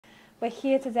We're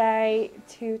here today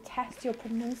to test your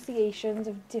pronunciations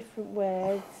of different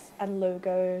words and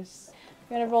logos.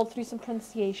 We're going to roll through some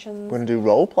pronunciations. We're going to do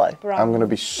role play. Brands. I'm going to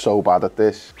be so bad at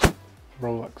this.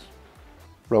 Rolex.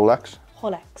 Rolex.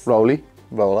 Rolex. Rolly.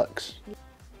 Rolex.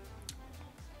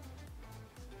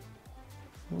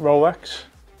 Rolex.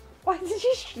 Why did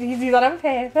you do that on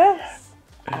purpose?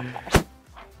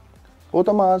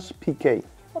 Audemars Piguet.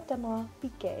 Audemars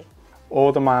Piguet.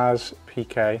 Audemars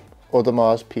Piguet.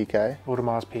 Audemars Piguet.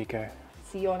 Audemars Piguet.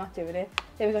 See, you're not doing it.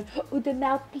 There we go.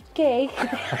 Audemars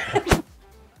Piguet.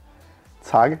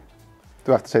 Tag.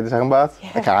 Do I have to say the second part?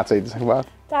 Yeah. I can't say the second part.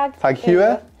 Tag. Tag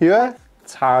here. Here.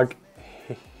 Tag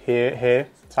here.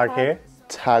 Tag here.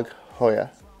 Tag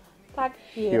Hoya. Tag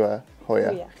here. Here.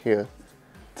 Hoya. Here.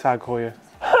 Tag Hoya.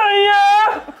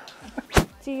 Hiya!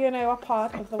 Do you know what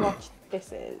part of the watch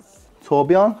this is?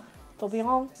 Tourbillon.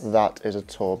 Tourbillon. That is a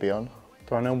tourbillon.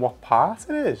 Do I know what part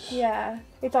it is? Yeah,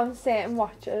 it's on certain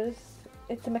watches.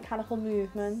 It's a mechanical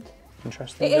movement.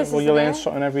 Interesting. It is, well, you isn't learn it?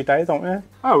 something every day, don't you?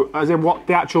 Oh, as in what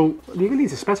the actual... You need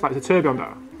to specify. It's a tourbillon,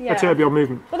 though. Yeah. A tourbillon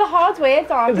movement. But the hard words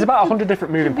aren't. There's about 100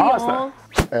 different moving parts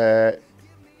there.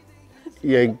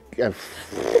 Yeah.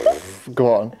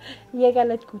 Go on. Jaeger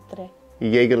le Coutre.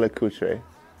 Jaeger le Coutre.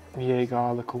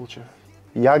 Jaeger le culture.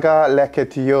 Jaeger le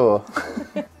Couture.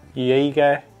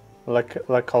 Jaeger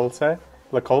le culte.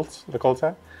 Le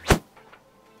culte.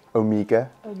 Omega.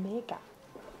 Omega.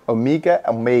 Omega.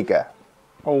 Omega.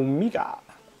 Omega.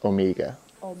 Omega.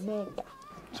 Omega.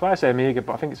 That's why I say Omega,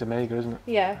 but I think it's Omega, isn't it?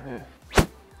 Yeah.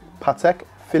 Patek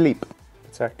Philippe.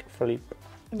 Patek Philippe.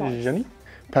 Nice. Jenny?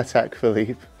 Patek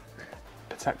Philippe.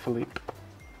 Patek Philippe.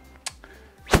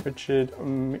 Richard...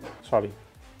 sorry.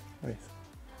 Wait.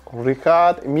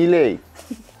 Richard Mille.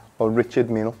 Or Richard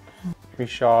Mille.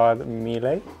 Richard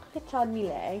Mille. Richard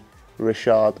Mille.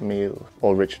 Richard Mille.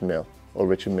 Or Richard Mill. Or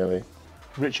Richard Mille.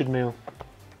 Richard Mille.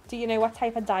 Do you know what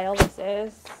type of dial this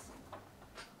is?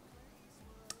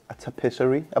 A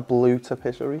tapisserie. A blue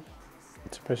tapisserie.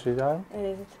 Tapisserie dial. It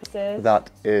is a tapisserie. That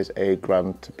is a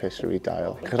grand tapisserie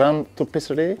dial. Grand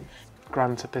tapisserie.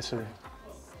 Grand Tapisserie.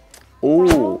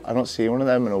 Oh, I don't see one of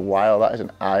them in a while. That is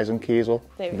an Eisenkiesel.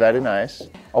 Very nice.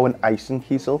 Oh, an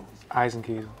Eisenkiesel.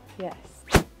 Eisenkiesel. Yes.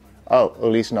 Oh,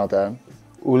 Ulysse Nardin.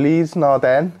 Ulysse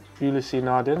Nardin. Ulysses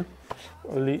Nardin.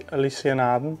 Alicia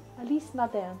Nardin. Alice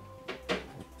Nadin.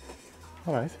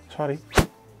 Alright, sorry.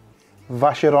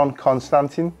 Vacheron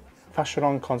Constantin.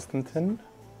 Vacheron Constantin.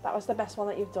 That was the best one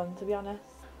that you've done, to be honest.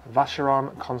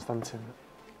 Vacheron Constantin.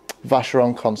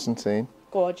 Vacheron Constantine.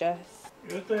 Gorgeous.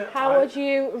 How would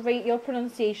you rate your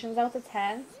pronunciations out of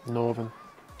 10? Northern.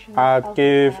 I'd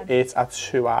give it a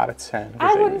 2 out of 10.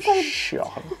 I wouldn't say...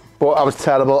 Shocking. But I was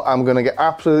terrible. I'm going to get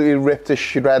absolutely ripped to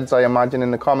shreds, I imagine, in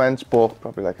the comments, but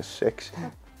probably like a 6.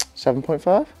 7.5?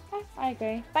 Okay, I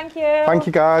agree. Thank you. Thank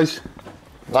you, guys.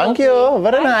 Thank you.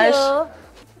 Very nice.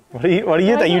 What are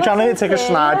you doing? You trying to take a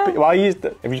snide? Why are you?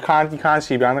 If you can't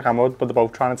see behind the camera, but they're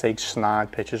both trying to take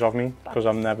snide pictures of me because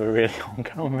I'm never really on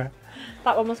camera.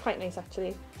 That one was quite nice,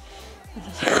 actually.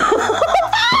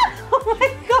 Oh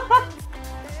my god!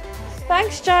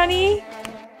 Thanks, Johnny.